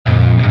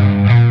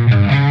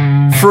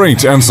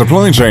Freight and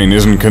supply chain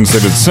isn't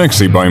considered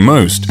sexy by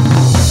most.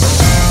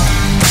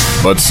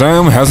 But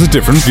Sam has a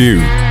different view.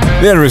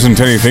 There isn't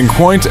anything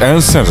quite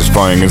as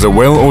satisfying as a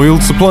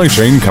well-oiled supply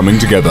chain coming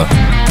together.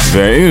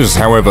 There is,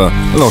 however,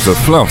 a lot of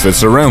fluff that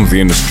surrounds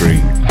the industry.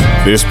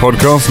 This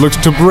podcast looks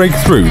to break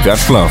through that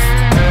fluff,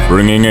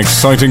 bringing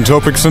exciting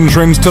topics and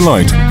trends to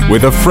light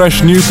with a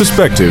fresh new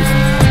perspective.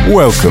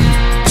 Welcome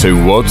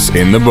to What's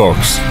in the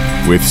Box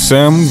with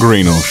Sam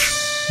Greenosh.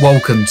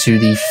 Welcome to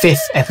the 5th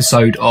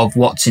episode of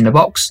What's in the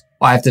Box.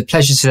 I have the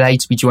pleasure today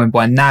to be joined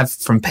by Nav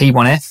from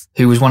P1F,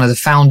 who was one of the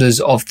founders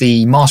of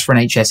the Mask for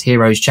NHS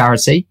Heroes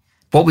charity.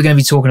 What we're going to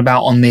be talking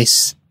about on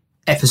this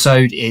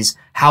episode is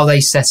how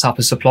they set up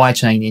a supply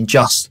chain in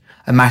just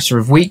a matter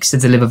of weeks to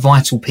deliver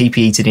vital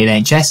PPE to the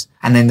NHS,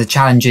 and then the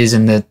challenges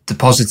and the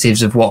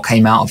positives of what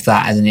came out of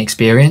that as an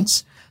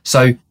experience.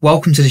 So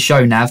welcome to the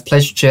show, Nav.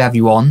 Pleasure to have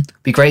you on. It'd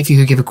be great if you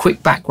could give a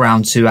quick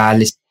background to our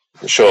listeners.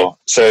 Sure.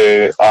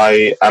 So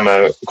I am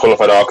a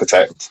qualified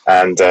architect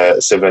and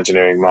civil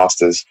engineering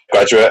master's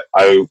graduate.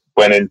 I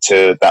went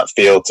into that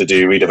field to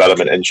do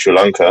redevelopment in Sri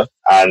Lanka,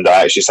 and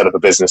I actually set up a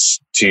business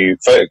to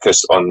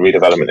focus on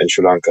redevelopment in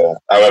Sri Lanka.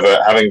 However,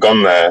 having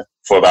gone there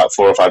for about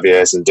 4 or 5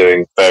 years and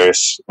doing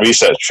various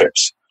research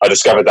trips, I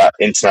discovered that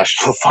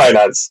international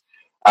finance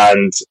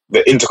and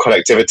the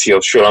interconnectivity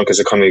of Sri Lanka's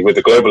economy with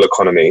the global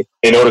economy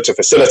in order to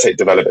facilitate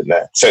development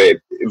there. So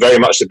very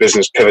much the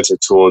business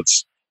pivoted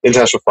towards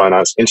international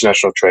finance,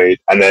 international trade,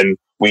 and then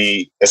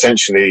we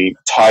essentially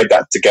tied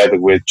that together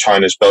with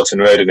China's Belt and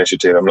Road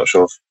Initiative. I'm not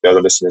sure if the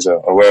other listeners are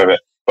aware of it,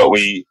 but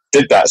we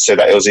did that so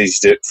that it was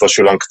easy for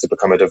Sri Lanka to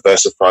become a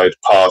diversified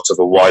part of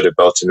a wider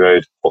Belt and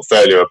Road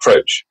portfolio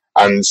approach.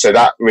 And so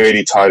that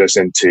really tied us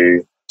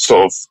into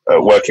sort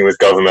of working with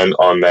government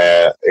on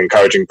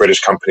encouraging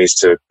British companies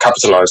to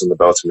capitalize on the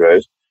Belt and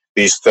Road,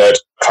 these third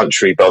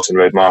country Belt and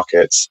Road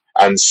markets.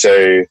 And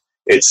so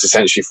it's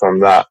essentially from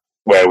that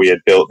where we had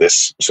built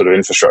this sort of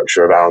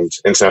infrastructure around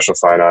international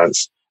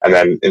finance and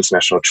then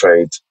international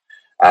trade,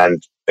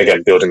 and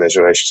again, building those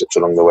relationships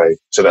along the way.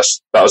 So that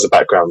was the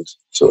background,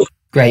 sort of.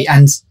 Great.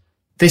 And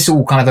this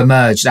all kind of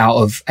emerged out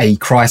of a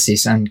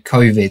crisis and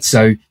COVID.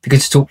 So it'd be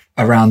good to talk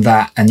around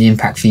that and the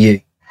impact for you.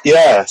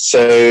 Yeah.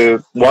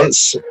 So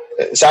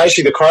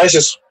actually the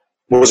crisis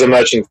was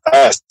emerging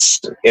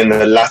first in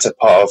the latter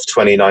part of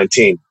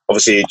 2019.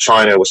 Obviously,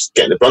 China was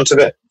getting the brunt of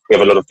it. We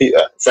have a lot of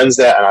friends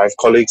there, and I have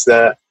colleagues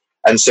there.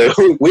 And so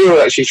we were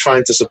actually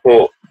trying to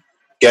support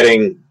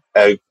getting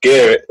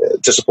gear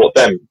to support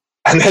them.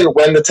 And then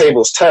when the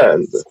tables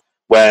turned,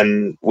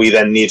 when we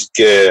then needed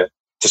gear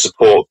to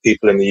support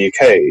people in the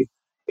UK,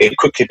 it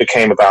quickly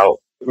became about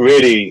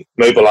really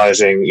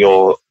mobilizing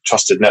your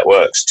trusted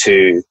networks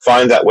to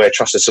find out where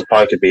trusted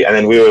supply could be. And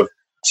then we were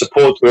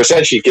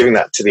essentially giving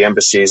that to the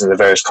embassies and the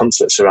various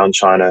consulates around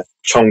China,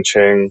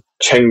 Chongqing,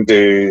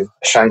 Chengdu,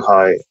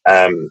 Shanghai,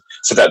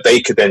 so that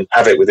they could then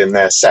have it within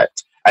their set.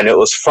 And it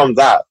was from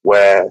that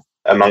where,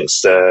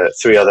 amongst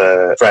 3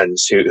 other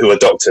friends who are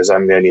doctors,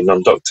 I'm the only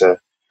non-doctor,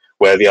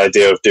 where the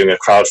idea of doing a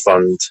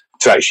crowdfund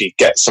to actually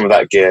get some of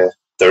that gear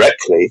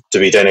directly to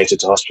be donated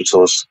to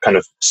hospitals kind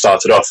of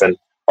started off. And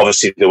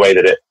obviously the way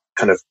that it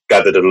kind of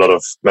gathered a lot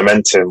of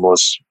momentum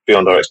was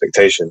beyond our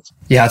expectations.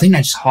 Yeah, I think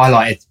that just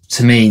highlighted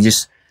to me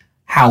just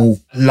how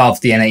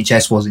loved the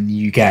NHS was in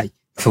the UK,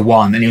 for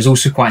one. And it was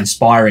also quite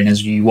inspiring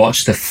as you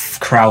watched the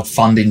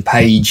crowdfunding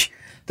page,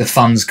 the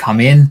funds come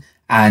in,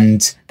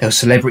 and there were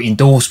celebrity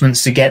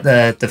endorsements to get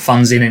the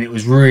funds in. And it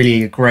was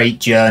really a great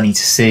journey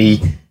to see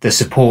the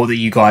support that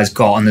you guys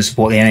got and the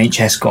support the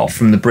NHS got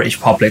from the British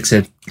public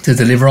to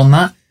deliver on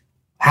that.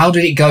 How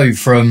did it go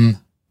from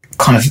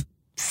kind of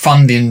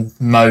funding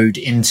mode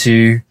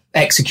into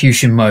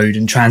execution mode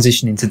and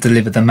transitioning to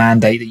deliver the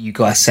mandate that you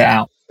guys set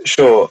out?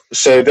 Sure.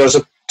 So there was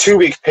a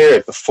 2-week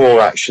period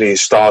before actually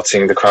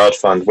starting the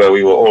crowdfund where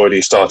we were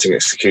already starting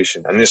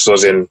execution. And this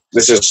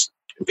is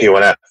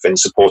P1F in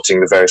supporting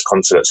the various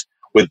consulates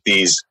with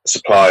these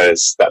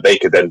suppliers that they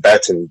could then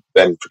vet and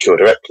then procure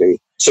directly.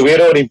 So we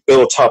had already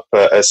built up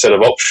a set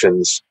of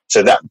options.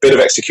 So that bit of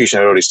execution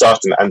had already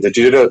started, and the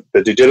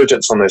due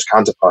diligence on those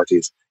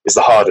counterparties is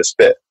the hardest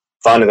bit.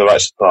 Finding the right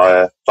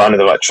supplier, finding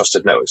the right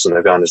trusted networks on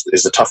the ground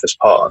is the toughest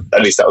part.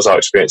 At least that was our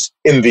experience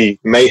in the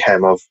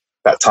mayhem of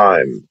that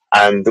time.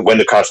 And when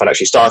the crowdfund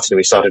actually started and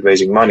we started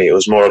raising money, it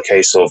was more a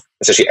case of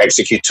essentially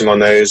executing on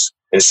those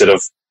instead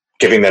of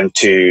giving them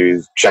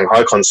to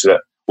Shanghai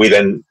consulate. We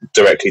then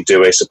directly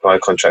do a supply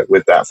contract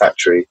with that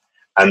factory.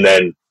 And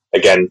then,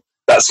 again,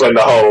 that's when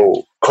the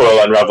whole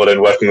coil unraveled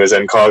and working with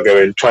Zen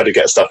Cargo and trying to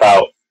get stuff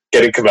out,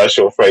 getting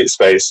commercial freight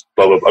space,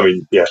 blah, blah, blah. I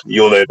mean, yeah,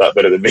 you'll know that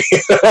better than me.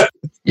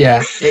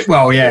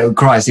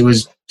 Christ, it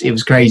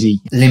was crazy.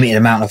 Limited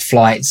amount of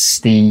flights,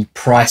 the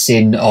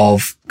pricing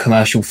of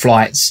commercial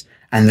flights,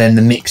 and then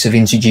the mix of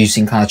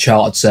introducing kind of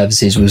chartered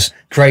services was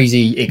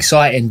crazy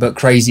exciting, but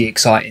crazy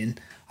exciting.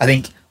 I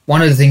think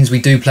one of the things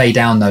we do play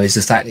down, though, is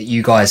the fact that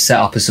you guys set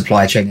up a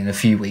supply chain in a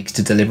few weeks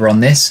to deliver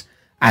on this.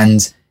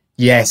 And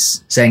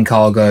yes, Zen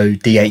Cargo,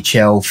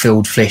 DHL,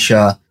 Field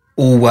Fisher,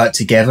 all worked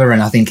together.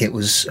 And I think it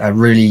was a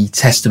really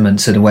testament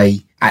to the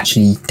way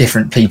actually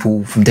different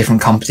people from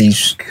different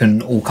companies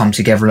can all come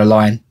together and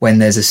align when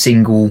there's a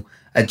single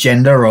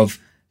agenda of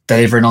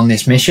delivering on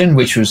this mission,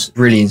 which was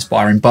really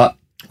inspiring. But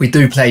we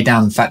do play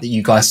down the fact that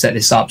you guys set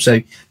this up. So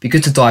it'd be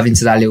good to dive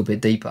into that a little bit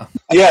deeper.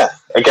 Yeah,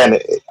 again,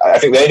 I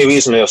think the only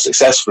reason we were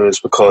successful is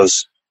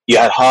because you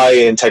had high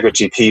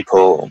integrity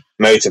people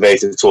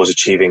motivated towards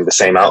achieving the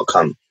same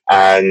outcome.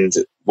 And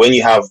when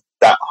you have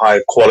that high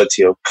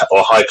quality or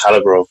high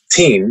caliber of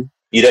team,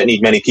 you don't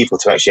need many people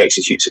to actually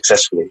execute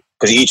successfully,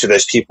 because each of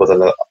those people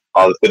then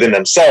are within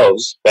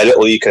themselves, their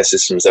little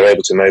ecosystems, they're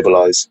able to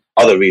mobilize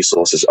other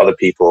resources, other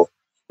people,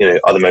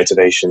 other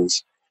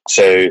motivations.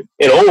 So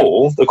in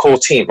all, the core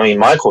team,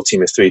 my core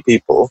team is 3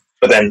 people,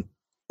 but then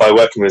by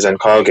working with Zen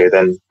Cargo,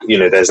 then,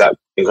 there's that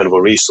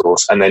incredible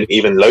resource. And then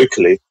even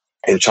locally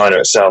in China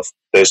itself,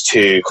 those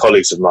 2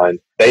 colleagues of mine,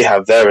 they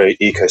have their own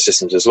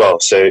ecosystems as well.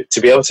 So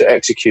to be able to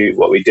execute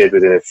what we did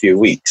within a few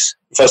weeks,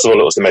 first of all,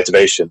 it was the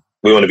motivation.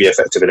 We want to be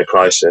effective in a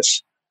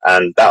crisis.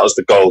 And that was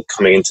the goal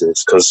coming into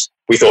this, because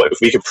we thought if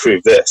we could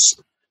prove this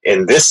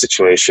in this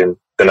situation,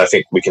 then I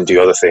think we can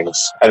do other things.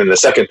 And then the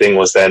second thing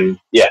was then,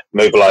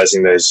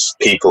 mobilizing those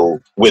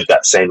people with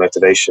that same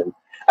motivation.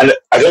 And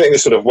I don't think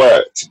this would have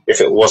worked if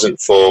it wasn't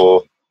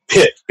for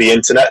the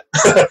internet,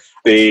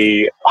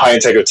 the high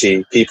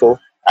integrity people,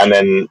 and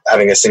then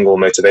having a single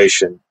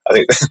motivation. I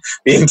think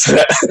the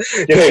internet,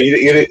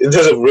 in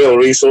terms of real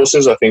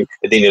resources, I think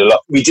it needed a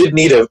lot. We did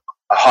need a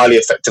highly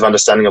effective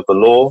understanding of the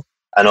law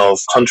and of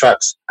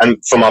contracts.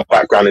 And from our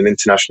background in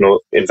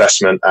international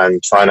investment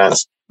and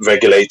finance,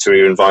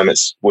 regulatory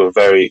environments we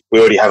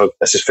already have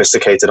a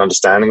sophisticated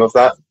understanding of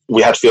that.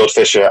 We had Field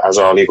Fisher as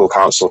our legal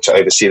counsel to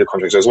oversee the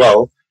contracts as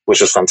well, which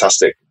was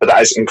fantastic. But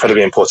that is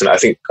incredibly important. I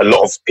think a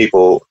lot of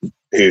people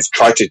who've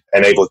tried to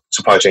enable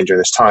supply chain during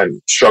this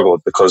time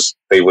struggled because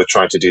they were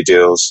trying to do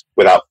deals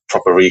without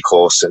proper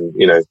recourse and,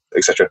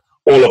 etc.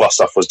 All of our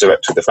stuff was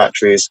direct with the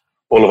factories.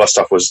 All of our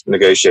stuff was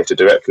negotiated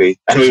directly.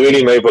 And we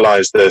really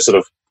mobilized the sort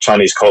of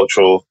Chinese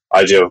cultural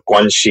idea of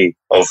guanxi,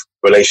 of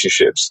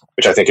relationships,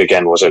 which I think,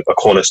 again, was a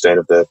cornerstone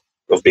of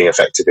being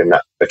effective in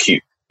that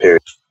acute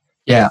period.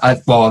 Yeah, I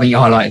think you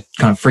highlighted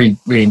kind of 3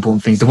 really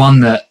important things. The one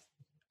that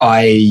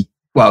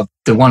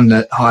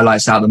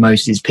highlights out the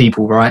most is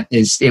people, right?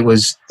 It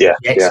was the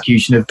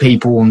execution of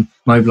people and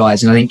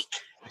mobilizing. I think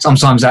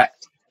sometimes that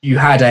you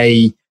had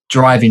a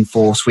driving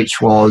force,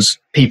 which was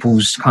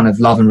people's kind of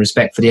love and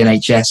respect for the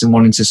NHS and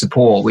wanting to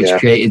support, which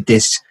created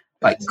this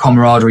like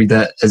camaraderie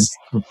that is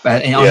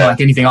unlike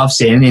anything I've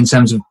seen in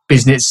terms of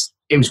business.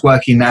 It was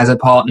working as a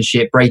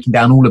partnership, breaking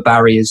down all the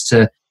barriers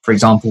to, for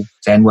example,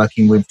 then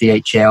working with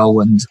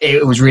DHL, and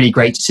it was really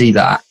great to see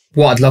that.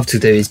 What I'd love to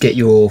do is get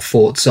your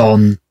thoughts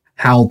on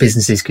how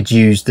businesses could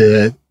use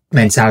the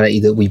mentality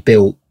that we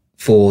built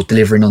for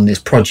delivering on this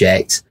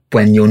project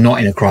when you're not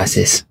in a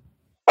crisis.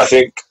 I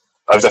think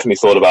I've definitely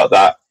thought about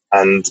that.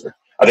 And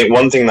I think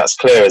one thing that's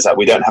clear is that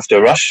we don't have to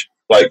rush.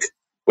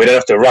 We don't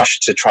have to rush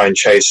to try and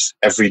chase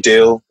every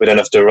deal. We don't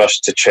have to rush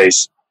to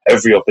chase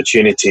every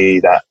opportunity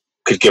that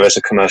could give us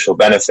a commercial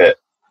benefit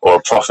or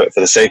a profit for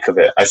the sake of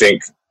it. I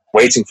think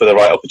waiting for the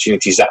right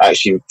opportunities that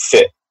actually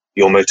fit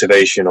your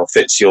motivation or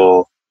fits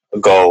your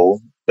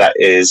goal, that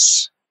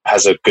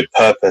has a good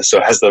purpose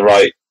or has the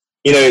right,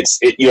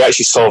 you're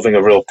actually solving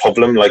a real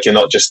problem. Like, you're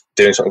not just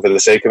doing something for the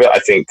sake of it. I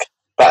think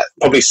that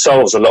probably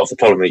solves a lot of the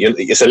problem.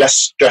 It's a less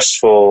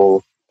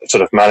stressful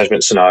sort of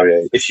management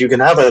scenario. If you can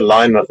have an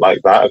alignment like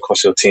that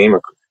across your team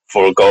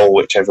for a goal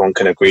which everyone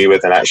can agree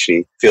with and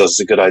actually feels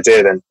is a good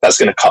idea, then that's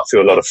going to cut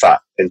through a lot of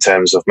fat in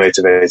terms of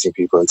motivating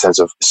people, in terms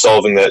of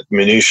solving the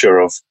minutiae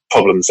of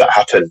problems that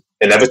happen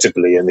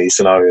inevitably in these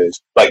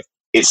scenarios. Like,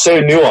 it's so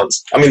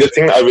nuanced. I mean, the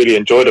thing that I really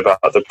enjoyed about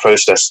the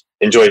process,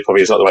 enjoy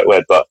probably is not the right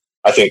word, but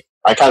I think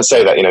I can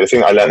say that, the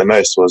thing that I learned the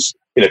most was,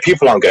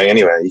 people aren't going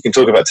anywhere. You can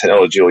talk about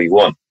technology all you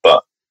want,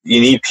 but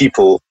you need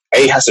people.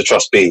 A has to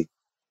trust B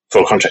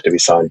for a contract to be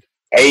signed.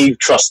 A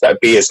trusts that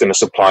B is going to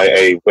supply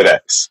A with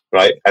X,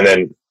 right? And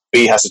then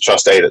B has to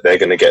trust A that they're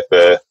going to get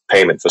the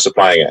payment for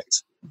supplying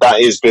X. That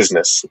is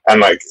business.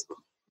 And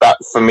that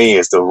for me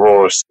is the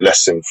rawest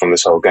lesson from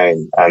this whole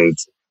game. And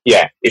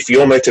if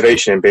your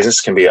motivation in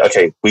business can be,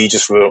 okay, we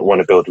just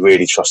want to build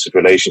really trusted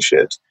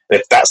relationships. And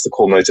if that's the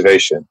core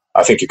motivation,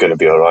 I think you're going to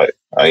be all right.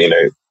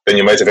 Then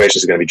your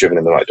motivations are going to be driven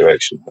in the right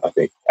direction, I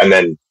think. And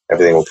then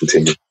everything will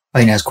continue. I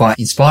think that's quite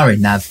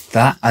inspiring, Nav,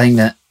 that. I think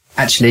that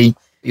actually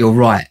you're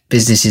right.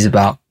 Business is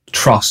about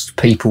trust,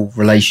 people,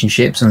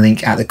 relationships. And I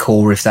think at the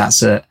core, if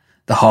that's at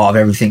the heart of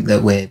everything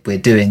that we're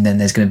doing, then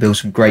there's going to build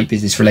some great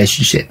business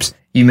relationships.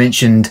 You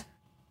mentioned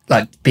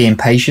being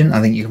patient.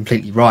 I think you're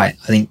completely right.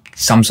 I think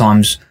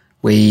sometimes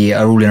we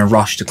are all in a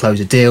rush to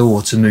close a deal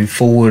or to move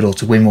forward or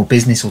to win more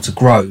business or to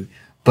grow,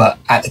 but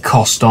at the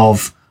cost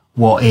of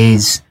what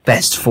is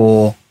best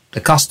for the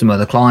customer,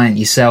 the client,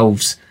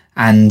 yourselves.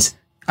 And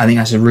I think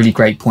that's a really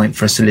great point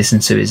for us to listen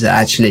to, is that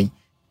actually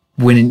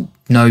winning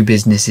no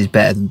business is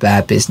better than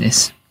bad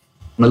business.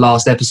 On the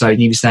last episode,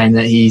 he was saying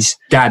that his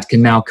dad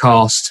can now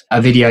cast a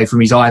video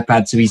from his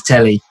iPad to his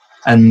telly.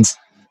 And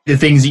the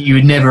things that you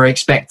would never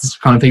expect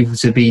kind of people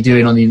to be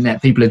doing on the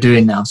internet, people are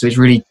doing now. So it's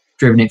really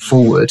driven it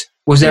forward.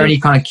 Was there any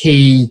kind of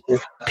key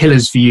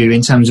pillars for you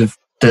in terms of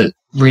that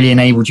really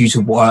enabled you to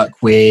work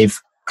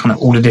with kind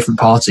of all the different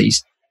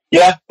parties?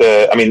 Yeah,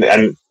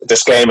 and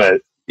disclaimer,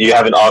 you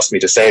haven't asked me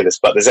to say this,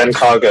 but the Zen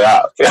Cargo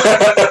app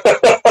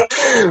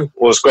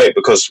was great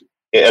because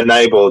it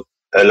enabled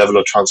a level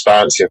of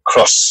transparency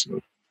across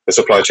the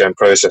supply chain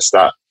process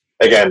that,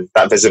 again,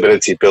 that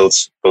visibility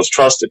builds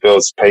trust, it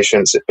builds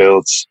patience, it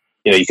builds,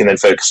 you can then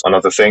focus on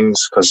other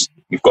things because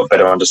you've got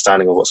better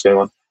understanding of what's going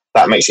on.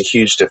 That makes a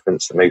huge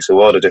difference. That makes a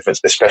world of difference,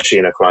 especially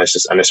in a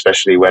crisis and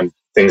especially when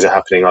things are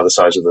happening on other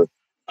sides of the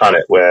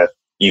planet where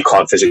you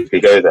can't physically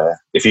go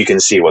there. If you can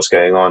see what's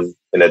going on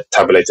in a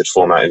tabulated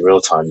format in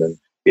real time, then,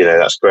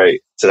 that's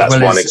great. So that's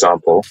one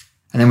example.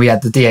 And then we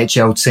had the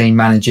DHL team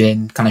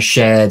managing kind of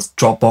shared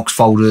Dropbox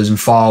folders and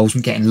files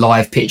and getting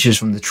live pictures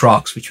from the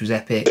trucks, which was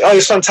epic. Oh,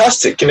 it's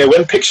fantastic.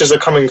 When pictures are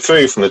coming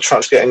through from the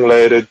trucks getting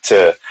loaded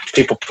to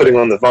people putting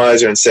on the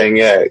visor and saying,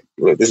 yeah,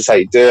 this is how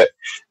you do it.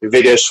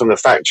 Videos from the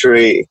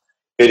factory,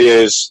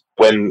 videos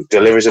when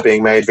deliveries are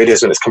being made,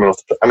 videos when it's coming off.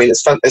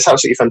 It's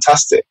absolutely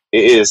fantastic.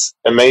 It is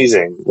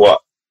amazing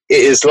what it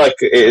is like.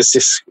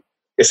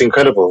 It's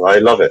incredible. I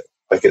love it.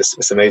 Like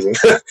it's amazing.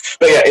 But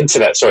yeah,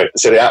 internet, sorry.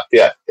 So the app,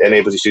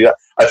 enables you to do that.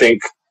 I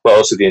think, but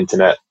also the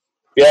internet.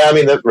 Yeah,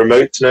 the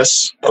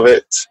remoteness of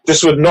it.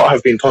 This would not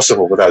have been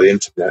possible without the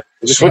internet.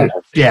 It just wouldn't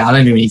have. Yeah, I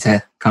don't think we need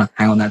to kind of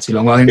hang on that too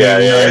long. Well, I think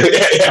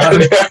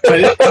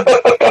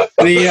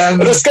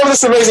discover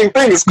this amazing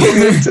thing. It's called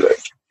the internet.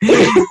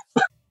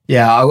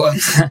 Yeah,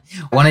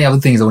 one of the other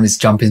things I wanted to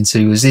jump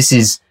into was this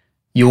is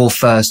your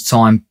first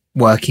time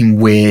working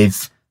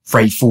with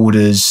freight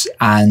forwarders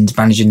and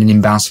managing an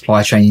inbound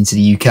supply chain into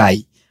the UK.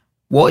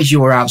 What is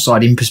your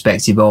outside-in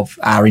perspective of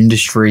our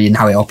industry and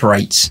how it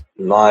operates?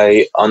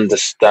 My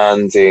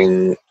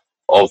understanding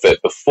of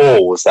it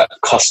before was that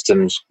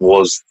customs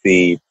was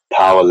the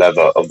power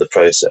lever of the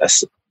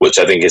process, which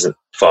I think isn't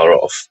far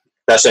off.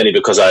 That's only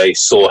because I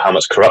saw how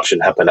much corruption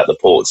happened at the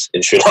ports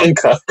in Sri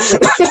Lanka.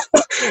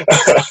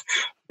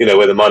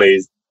 Where the money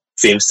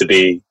seems to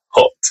be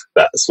hot.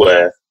 That's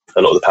where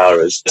a lot of the power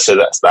is. So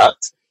that's that.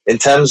 In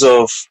terms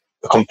of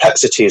the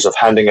complexities of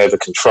handing over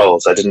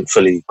controls, I didn't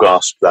fully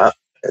grasp that.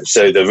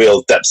 So the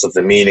real depths of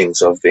the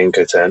meanings of the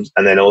Incoterms.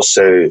 And then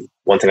also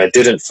one thing I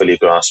didn't fully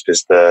grasp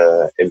is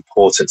the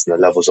importance and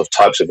the levels of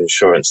types of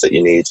insurance that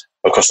you need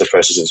across the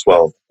process as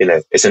well.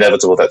 It's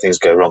inevitable that things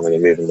go wrong when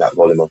you're moving that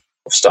volume of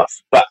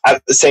stuff. But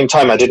at the same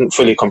time, I didn't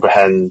fully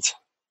comprehend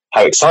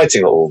how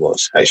exciting it all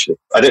was, actually.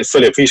 I didn't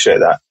fully appreciate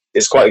that.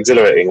 It's quite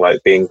exhilarating,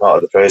 like being part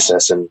of the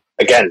process. And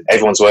again,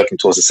 everyone's working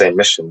towards the same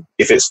mission.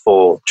 If it's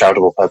for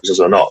charitable purposes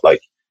or not, like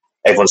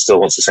everyone still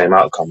wants the same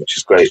outcome, which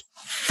is great.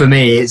 For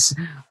me,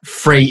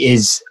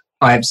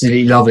 I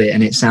absolutely love it.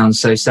 And it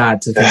sounds so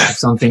sad to think of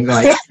something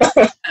like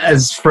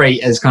as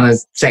freight as kind of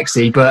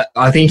sexy, but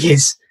I think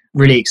it's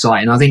really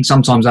exciting. I think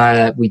sometimes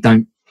we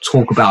don't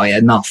talk about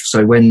it enough.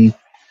 So when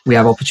we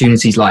have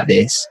opportunities like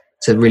this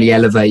to really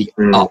elevate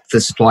up the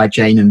supply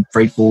chain and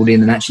freight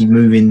forwarding and actually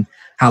moving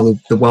how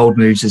the world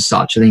moves as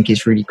such, I think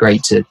it's really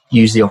great to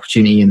use the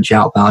opportunity and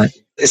shout about it.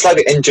 It's like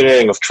the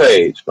engineering of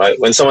trade, right?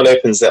 When someone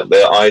opens up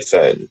their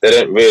iPhone, they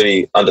don't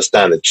really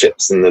understand the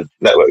chips and the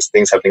networks,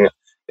 things happening.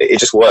 It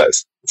just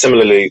works.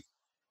 Similarly,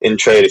 in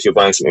trade, if you're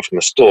buying something from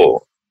a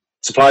store,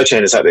 supply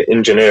chain is like the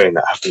engineering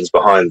that happens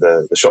behind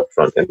the shop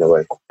front in a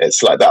way.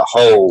 It's like that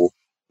whole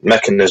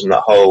mechanism,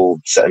 that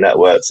whole set of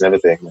networks and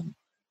everything. And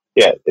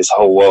yeah, it's a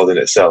whole world in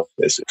itself.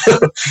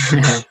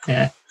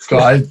 Yeah.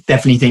 Scott, I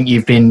definitely think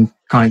you've been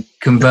kind of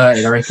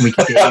converted. I reckon we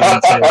could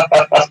get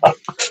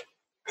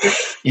you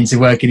into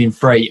working in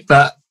freight.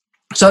 But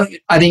so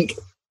I think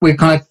we've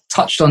kind of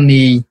touched on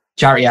the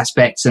charity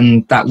aspects,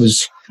 and that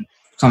was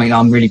something that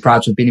I'm really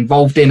proud to have been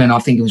involved in, and I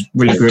think it was a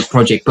really great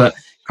project. But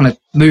kind of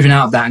moving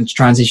out of that and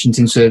transitioned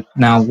into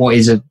now what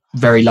is a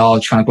very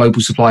large kind of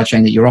global supply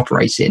chain that you're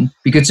operating. It'd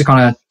be good to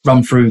kind of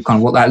run through kind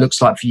of what that looks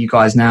like for you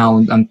guys now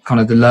and kind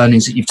of the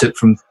learnings that you've took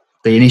from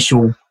the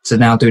initial to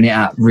now doing it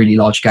at really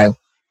large scale.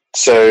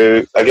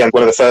 So again,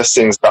 one of the first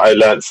things that I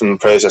learned from the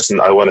process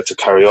and I wanted to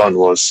carry on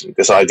was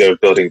this idea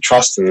of building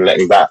trust and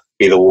letting that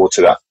be the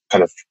water that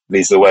kind of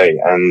leads the way.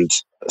 And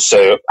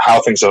so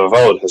how things have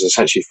evolved has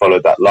essentially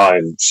followed that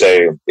line.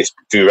 So it's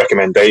through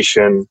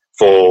recommendation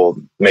for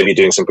maybe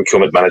doing some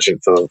procurement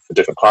management for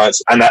different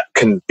clients. And that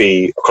can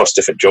be across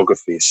different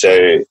geographies.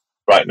 So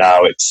right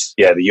now it's,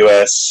 the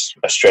US,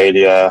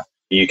 Australia,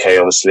 UK,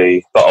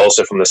 obviously, but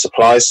also from the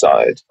supply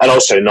side, and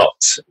also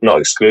not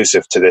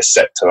exclusive to this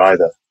sector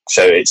either.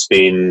 So it's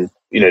been,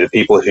 the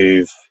people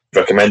who've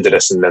recommended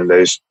us and then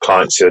those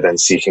clients who are then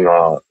seeking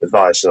our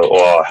advice or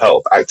our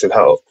help, active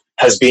help,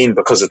 has been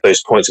because of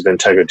those points of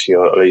integrity,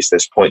 or at least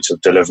those points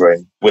of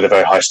delivering with a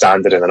very high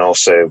standard and then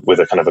also with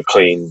a kind of a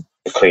clean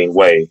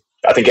way.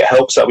 I think it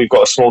helps that we've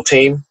got a small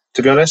team,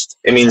 to be honest.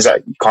 It means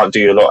that you can't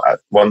do a lot at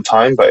one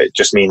time, but it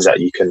just means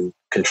that you can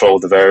control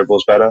the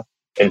variables better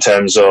in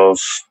terms of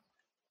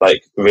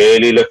like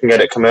really looking at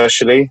it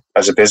commercially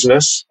as a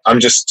business. I'm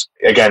just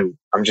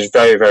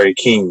very, very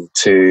keen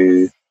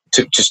to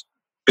to just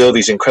build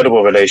these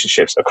incredible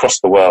relationships across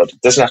the world.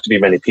 It doesn't have to be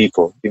many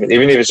people. Even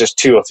if it's just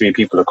 2 or 3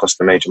 people across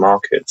the major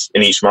markets,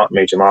 in each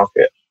major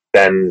market,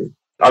 then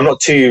I'm not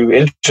too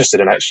interested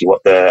in actually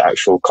what the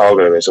actual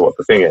cargo is or what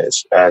the thing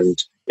is. And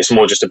it's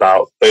more just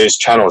about those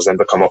channels then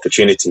become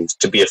opportunities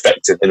to be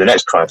effective in the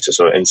next crisis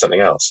or in something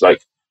else.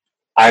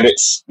 And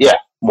it's,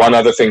 one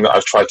other thing that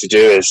I've tried to do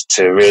is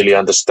to really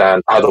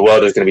understand how the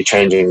world is going to be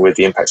changing with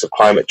the impacts of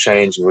climate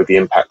change and with the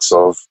impacts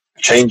of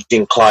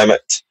changing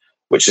climate,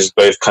 which is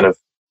both kind of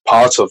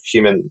part of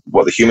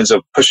what the humans are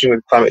pushing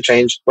with climate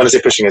change. When I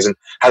say pushing, as in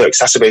how they're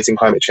exacerbating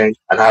climate change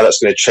and how that's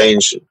going to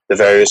change the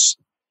various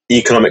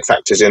economic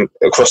factors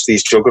across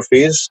these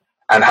geographies,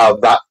 and how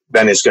that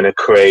then is going to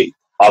create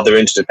other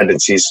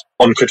interdependencies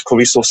on critical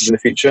resources in the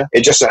future.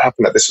 It just so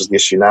happened that this was the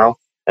issue now,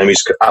 and we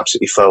just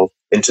absolutely fell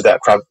into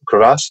that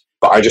crevasse.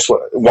 But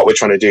what we're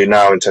trying to do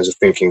now in terms of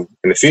thinking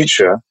in the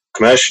future,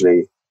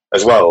 commercially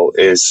as well,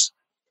 is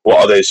what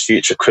are those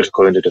future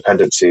critical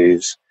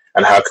interdependencies,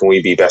 and how can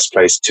we be best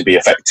placed to be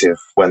effective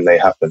when they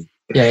happen?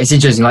 Yeah, it's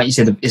interesting. Like you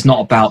said, it's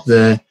not about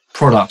the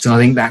product. And I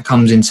think that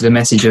comes into the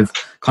message of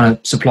kind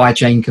of supply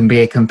chain can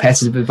be a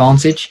competitive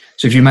advantage.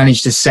 So if you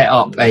manage to set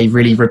up a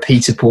really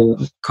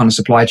repeatable kind of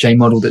supply chain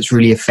model that's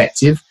really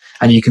effective,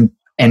 and you can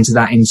enter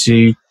that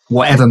into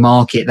whatever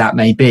market that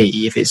may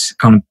be, if it's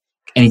kind of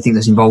anything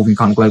that's involving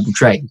kind of global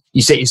trade,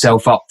 you set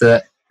yourself up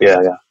that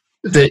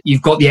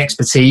you've got the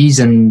expertise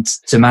and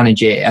to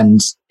manage it,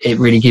 and it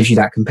really gives you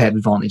that competitive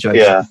advantage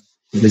over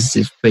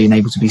businesses being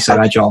able to be so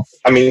agile.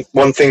 I mean,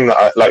 one thing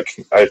that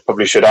I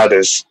probably should add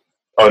is,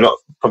 or not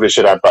probably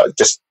should add, but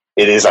just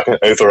it is like an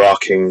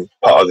overarching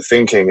part of the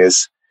thinking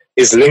is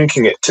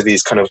linking it to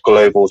these kind of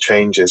global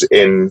changes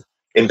in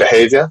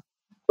behavior.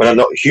 Well,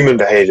 not human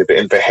behavior, but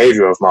in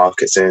behavior of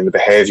markets and in the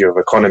behavior of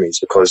economies,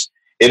 because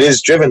it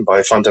is driven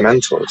by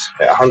fundamentals.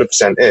 It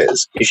 100%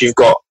 is. If you've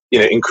got,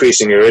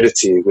 increasing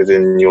aridity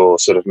within your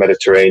sort of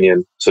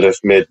Mediterranean, sort of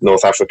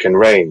mid-North African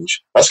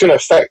range, that's going to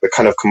affect the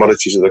kind of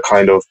commodities or the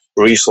kind of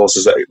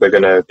resources that they're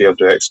going to be able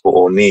to export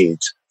or need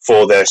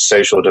for their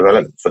social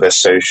development, for their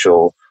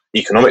social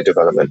economic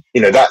development.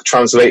 That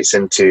translates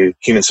into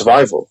human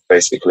survival,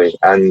 basically.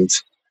 And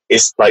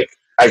it's like,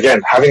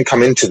 again, having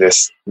come into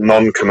this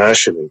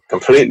non-commercially,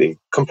 completely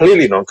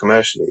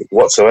non-commercially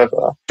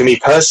whatsoever, to me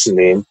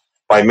personally,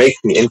 by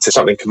making it into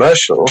something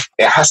commercial,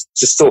 it has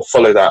to still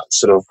follow that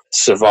sort of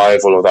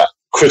survival or that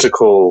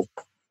critical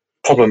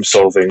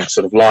problem-solving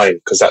sort of line,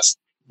 because that's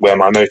where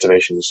my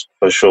motivations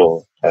for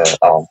sure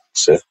are.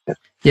 So,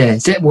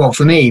 Well,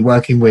 for me,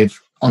 working with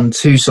on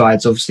two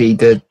sides, obviously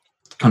the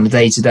kind of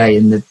day-to-day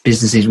and the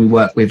businesses we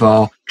work with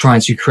are trying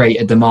to create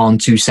a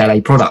demand to sell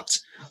a product.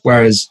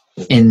 Whereas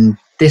in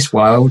this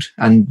world,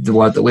 and the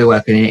world that we're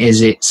working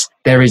in,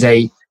 there is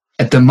a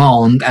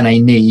demand and a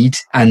need,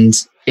 and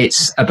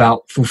it's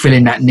about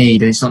fulfilling that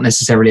need, and it's not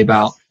necessarily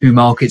about who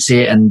markets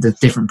it and the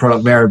different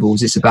product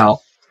variables. It's about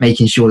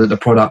making sure that the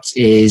product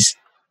is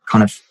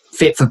kind of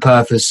fit for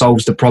purpose,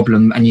 solves the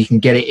problem, and you can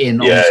get it in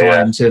on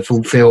time to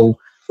fulfill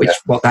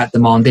what that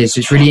demand is. So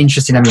it's really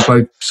interesting having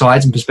both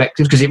sides and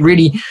perspectives, because it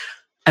really,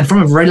 and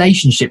from a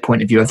relationship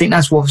point of view, I think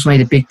that's what's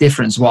made a big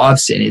difference. What I've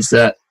seen is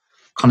that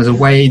kind of the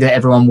way that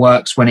everyone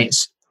works when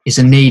it's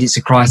a need, it's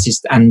a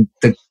crisis, and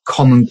the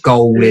common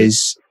goal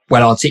is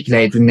well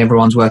articulated and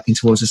everyone's working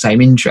towards the same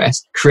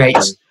interest,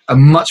 creates a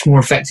much more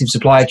effective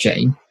supply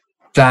chain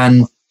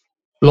than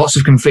lots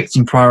of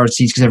conflicting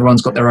priorities, because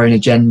everyone's got their own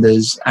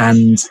agendas,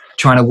 and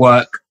trying to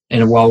work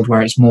in a world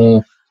where it's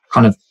more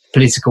kind of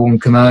political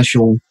and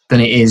commercial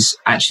than it is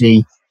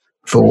actually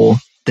for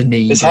the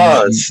need. It's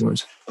hard.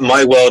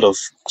 My world of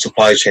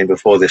supply chain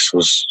before this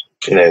was,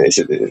 in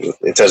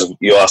terms of,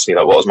 you asked me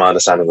like what was my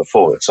understanding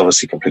before, it's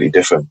obviously completely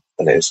different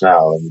than it is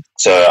now. And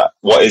so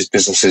what is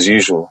business as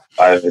usual?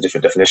 I have a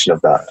different definition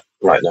of that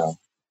right now.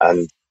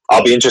 And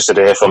I'll be interested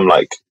to hear from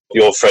like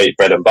your freight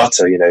bread and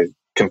butter,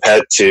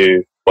 compared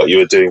to what you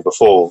were doing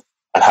before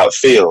and how it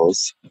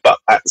feels. But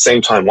at the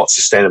same time, what's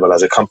sustainable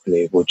as a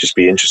company would just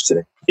be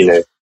interesting,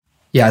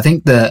 Yeah, I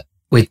think that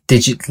we're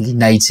digitally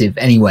native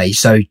anyway.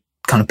 So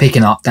kind of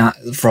picking up that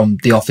from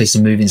the office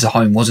and moving to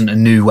home wasn't a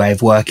new way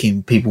of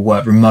working. People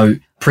worked remote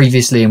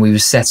previously and we were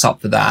set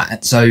up for that.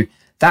 And so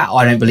that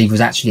I don't believe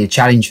was actually a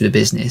challenge for the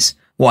business.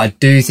 What I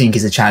do think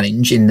is a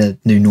challenge in the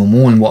new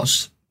normal, and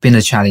what's been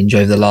a challenge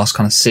over the last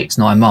kind of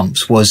 6-9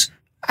 months, was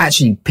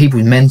actually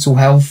people's mental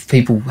health.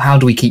 How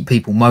do we keep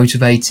people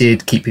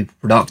motivated, keep people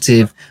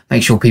productive,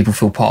 make sure people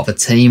feel part of a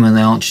team and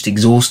they aren't just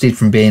exhausted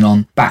from being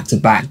on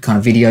back-to-back kind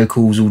of video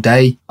calls all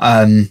day.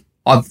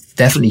 I've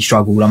definitely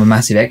struggled. I'm a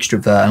massive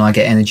extrovert and I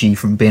get energy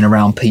from being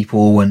around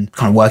people and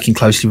kind of working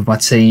closely with my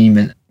team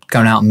and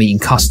going out and meeting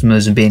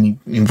customers and being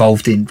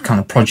involved in kind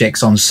of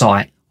projects on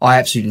site. I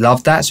absolutely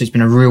love that. So it's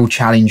been a real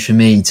challenge for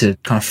me to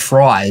kind of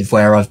thrive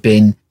where I've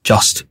been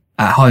just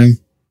at home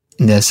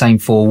in the same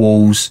four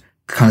walls,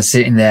 kind of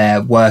sitting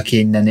there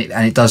working, and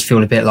it does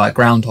feel a bit like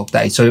Groundhog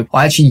Day. So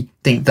I actually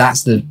think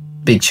that's the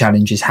big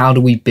challenge, is how do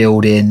we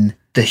build in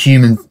the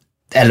human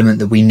element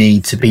that we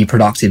need to be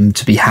productive and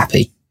to be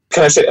happy?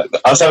 Can I say,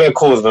 I was having a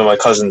call with one of my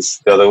cousins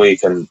the other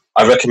week, and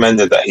I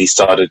recommended that he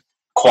started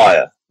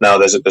choir. Now,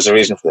 there's a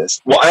reason for this.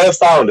 What I have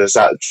found is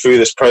that through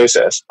this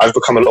process, I've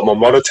become a lot more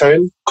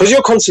monotone, because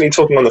you're constantly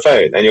talking on the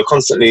phone and you're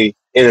constantly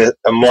in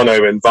a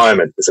mono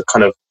environment. It's a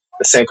kind of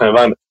the same kind of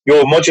environment.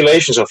 Your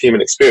modulations of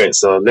human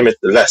experience are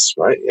limitless,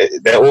 right?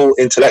 They're all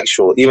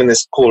intellectual. Even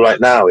this call right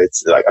now,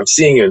 it's like I'm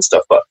seeing you and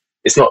stuff, but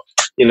it's not,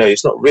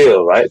 it's not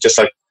real, right? Just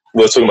like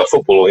we're talking about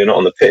football, or you're not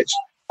on the pitch.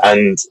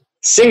 And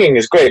singing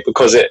is great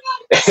because it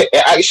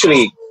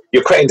actually,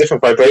 you're creating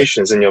different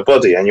vibrations in your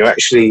body, and you're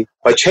actually,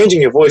 by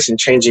changing your voice and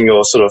changing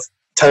your sort of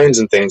tones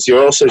and things,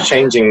 you're also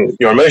changing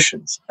your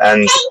emotions.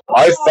 And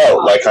I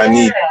felt like I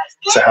need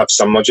to have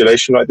some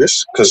modulation like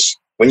this, because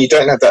when you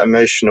don't have that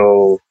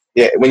emotional,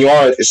 when you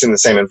are, it's in the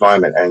same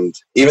environment, and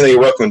even though you're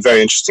working on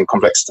very interesting,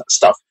 complex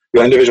stuff,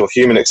 your individual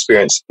human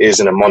experience is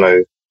in a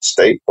mono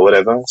state or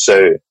whatever.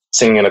 So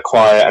singing in a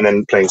choir and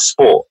then playing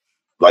sport,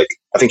 like,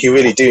 I think you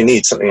really do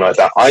need something like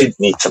that. I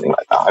need something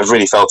like that. I've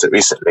really felt it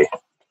recently. I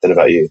don't know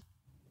about you.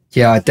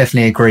 Yeah, I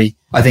definitely agree.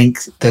 I think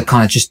the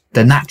kind of just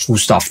the natural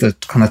stuff, the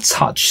kind of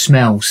touch,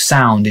 smell,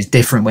 sound is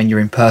different when you're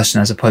in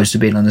person as opposed to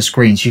being on the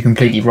screen. So you're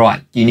completely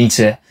right. You need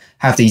to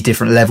have these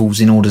different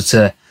levels in order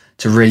to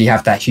really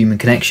have that human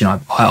connection,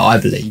 I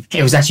believe.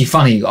 It was actually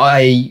funny.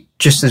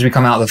 Just as we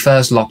come out of the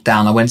first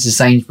lockdown, I went to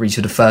Sainsbury's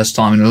for the first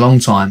time in a long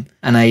time,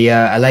 and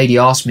a lady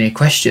asked me a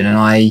question, and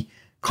I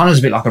kind of was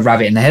a bit like a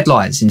rabbit in the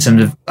headlights in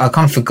terms of I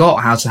kind of forgot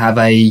how to have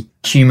a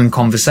human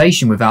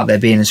conversation without there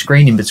being a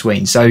screen in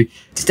between. So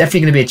it's definitely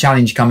going to be a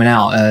challenge coming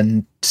out,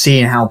 and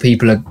seeing how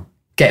people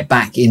get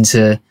back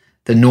into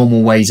the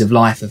normal ways of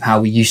life of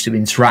how we used to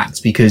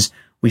interact, because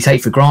we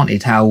take for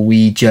granted how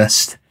we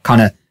just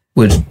kind of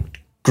would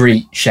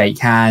greet, shake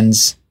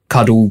hands,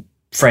 cuddle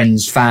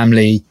friends,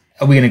 family.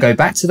 Are we going to go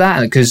back to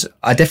that? Because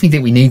I definitely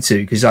think we need to,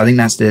 because I think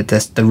that's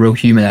the real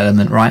human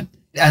element, right?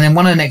 And then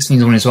one of the next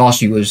things I wanted to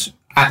ask you was,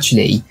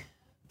 actually,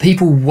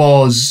 people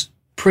was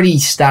pretty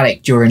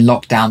static during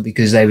lockdown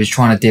because they was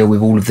trying to deal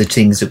with all of the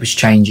things that was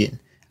changing.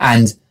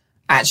 And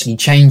actually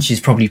change is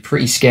probably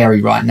pretty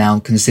scary right now,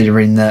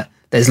 considering that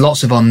there's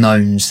lots of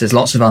unknowns, there's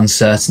lots of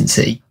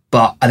uncertainty.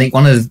 But I think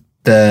one of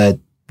the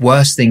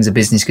worst things a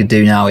business could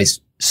do now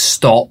is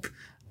stop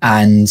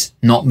and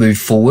not move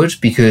forward,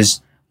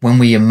 because when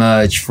we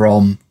emerge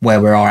from where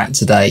we are at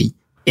today,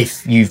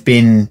 if you've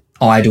been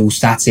idle,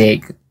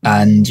 static,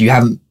 and you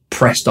haven't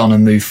pressed on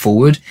and moved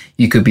forward,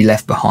 you could be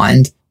left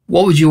behind.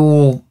 What would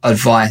your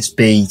advice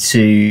be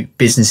to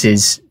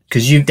businesses?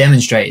 Because you've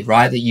demonstrated,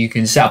 right, that you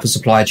can set up a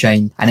supply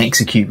chain and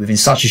execute within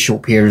such a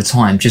short period of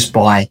time just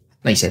by,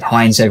 like you said,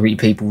 high integrity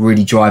people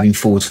really driving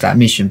forward to that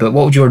mission. But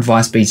what would your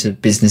advice be to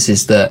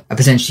businesses that are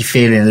potentially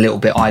feeling a little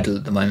bit idle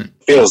at the moment?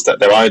 Feels that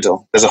they're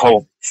idle. There's a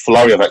whole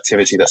flurry of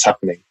activity that's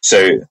happening.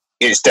 So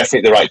it's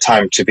definitely the right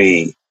time to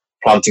be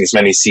planting as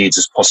many seeds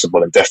as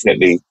possible, and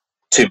definitely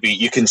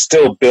you can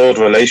still build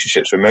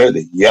relationships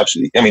remotely. You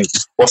absolutely, I mean,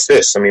 what's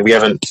this? I mean, I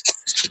don't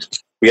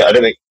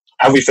think,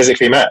 have we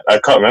physically met? I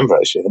can't remember,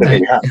 actually. I don't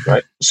think we have,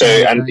 right? So,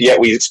 and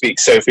yet we speak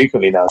so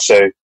frequently now. So,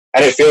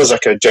 and it feels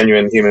like a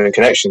genuine human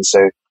connection.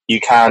 So you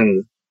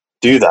can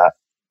do that,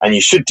 and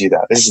you should do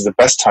that. This is the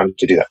best time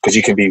to do that, because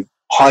you can be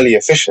highly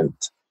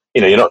efficient.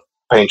 You're not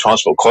paying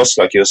transport costs,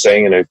 like you're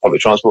saying, public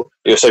transport.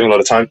 You're saving a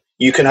lot of time.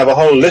 You can have a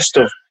whole list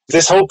of,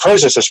 this whole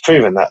process has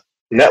proven that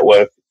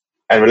network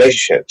and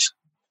relationships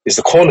is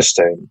the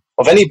cornerstone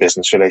of any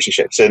business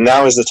relationship. So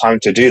now is the time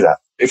to do that.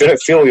 If you don't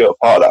feel you're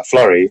a part of that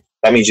flurry,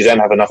 that means you don't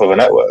have enough of a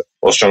network,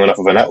 or strong enough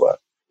of a network.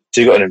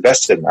 So you've got to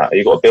invest in that.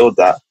 You've got to build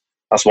that.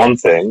 That's one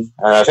thing.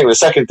 And I think the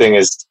second thing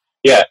is,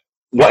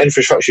 what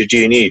infrastructure do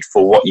you need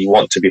for what you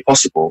want to be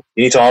possible?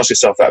 You need to ask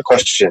yourself that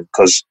question,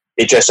 because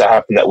it just so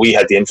happened that we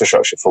had the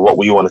infrastructure for what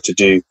we wanted to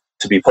do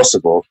to be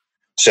possible.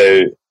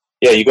 So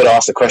you've got to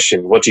ask the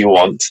question, what do you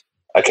want?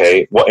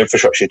 Okay, what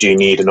infrastructure do you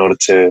need in order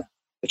to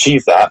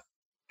achieve that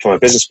from a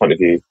business point of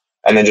view?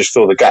 And then just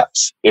fill the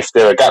gaps. If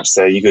there are gaps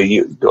there,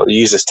 you've got to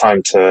use this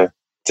time to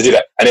do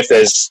that. And if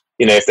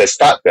there's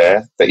fat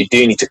there that you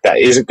do need to, that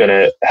isn't going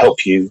to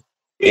help you,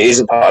 it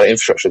isn't part of the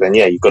infrastructure, then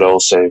you've got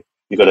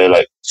to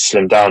like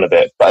slim down a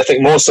bit. But I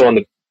think more so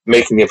on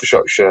making the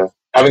infrastructure,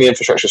 having the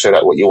infrastructure so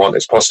that what you want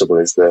is possible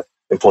is the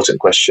important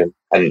question.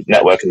 And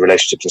network and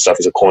relationships and stuff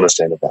is a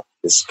cornerstone of that.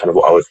 Is kind of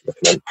what I would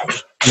recommend.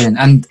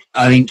 Yeah, and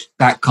I think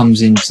that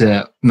comes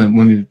into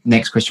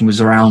next question was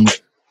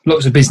around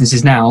lots of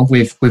businesses now.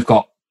 We've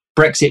got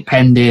Brexit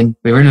pending.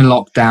 We're in a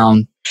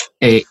lockdown.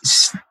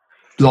 It's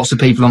lots of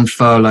people on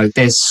furlough.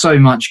 There's so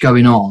much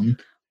going on,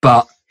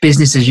 but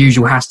business as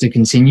usual has to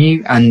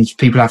continue, and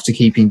people have to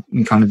keep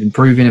kind of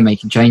improving and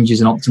making changes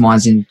and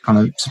optimizing kind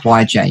of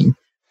supply chain.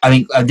 I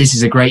think this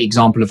is a great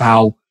example of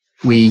how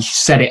we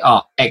set it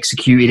up,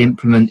 executed,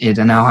 implemented,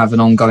 and now have an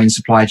ongoing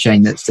supply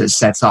chain that's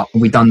set up.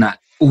 And we've done that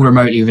all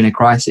remotely within a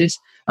crisis.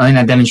 I think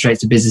that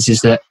demonstrates to businesses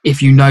that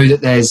if you know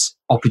that there's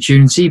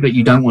opportunity, but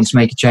you don't want to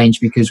make a change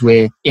because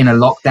we're in a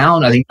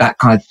lockdown, I think that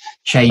kind of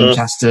change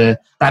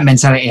that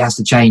mentality has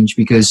to change,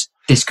 because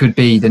this could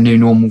be the new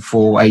normal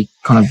for a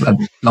kind of a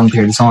long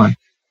period of time.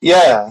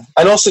 Yeah.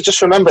 And also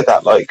just remember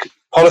that, like,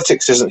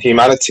 politics isn't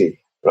humanity,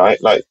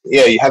 right? Like,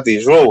 yeah, you have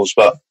these rules,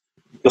 but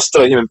you're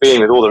still a human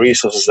being with all the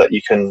resources that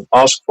you can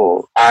ask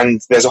for.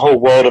 And there's a whole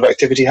world of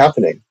activity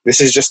happening. This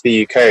is just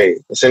the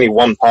UK. It's only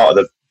one part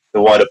of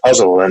the wider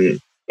puzzle.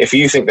 And if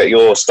you think that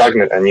you're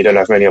stagnant and you don't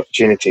have many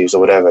opportunities or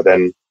whatever,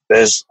 then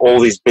there's all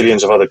these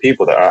billions of other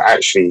people that are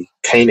actually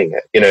caning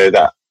it,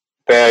 that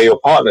they're your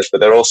partners, but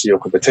they're also your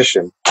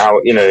competition.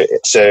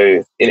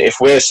 So if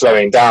we're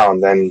slowing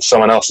down, then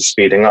someone else is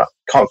speeding up.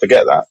 Can't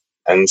forget that.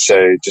 And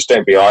so just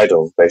don't be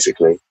idle,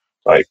 basically.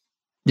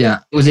 Yeah.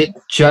 Was it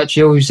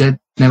Churchill who said,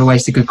 never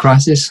waste a good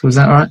crisis? Was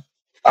that right?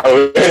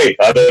 Oh, really?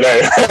 I don't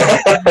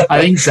know.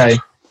 I think so.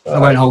 I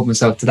won't hold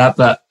myself to that,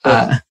 but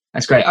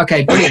that's great.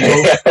 Okay,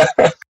 brilliant.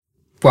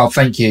 Well,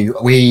 thank you.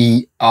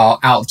 We are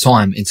out of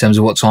time in terms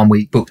of what time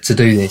we booked to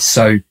do this.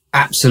 So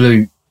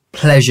absolute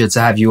pleasure to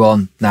have you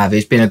on, Nav.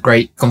 It's been a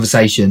great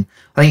conversation.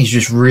 I think it's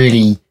just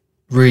really,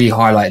 really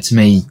highlighted to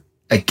me,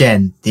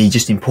 again, the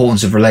just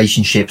importance of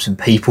relationships and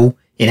people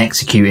in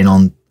executing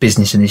on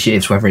business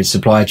initiatives, whether it's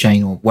supply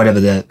chain or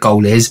whatever the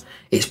goal is.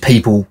 It's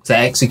people that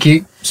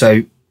execute.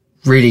 So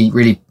really,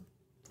 really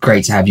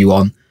great to have you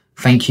on.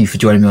 Thank you for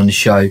joining me on the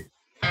show.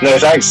 No,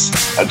 thanks.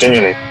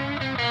 Genuinely.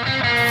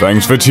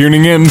 Thanks for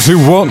tuning in to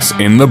What's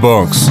in the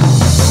Box.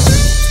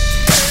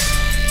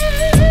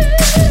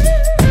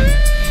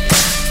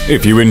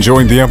 If you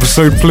enjoyed the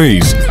episode,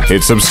 please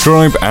hit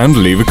subscribe and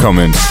leave a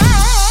comment.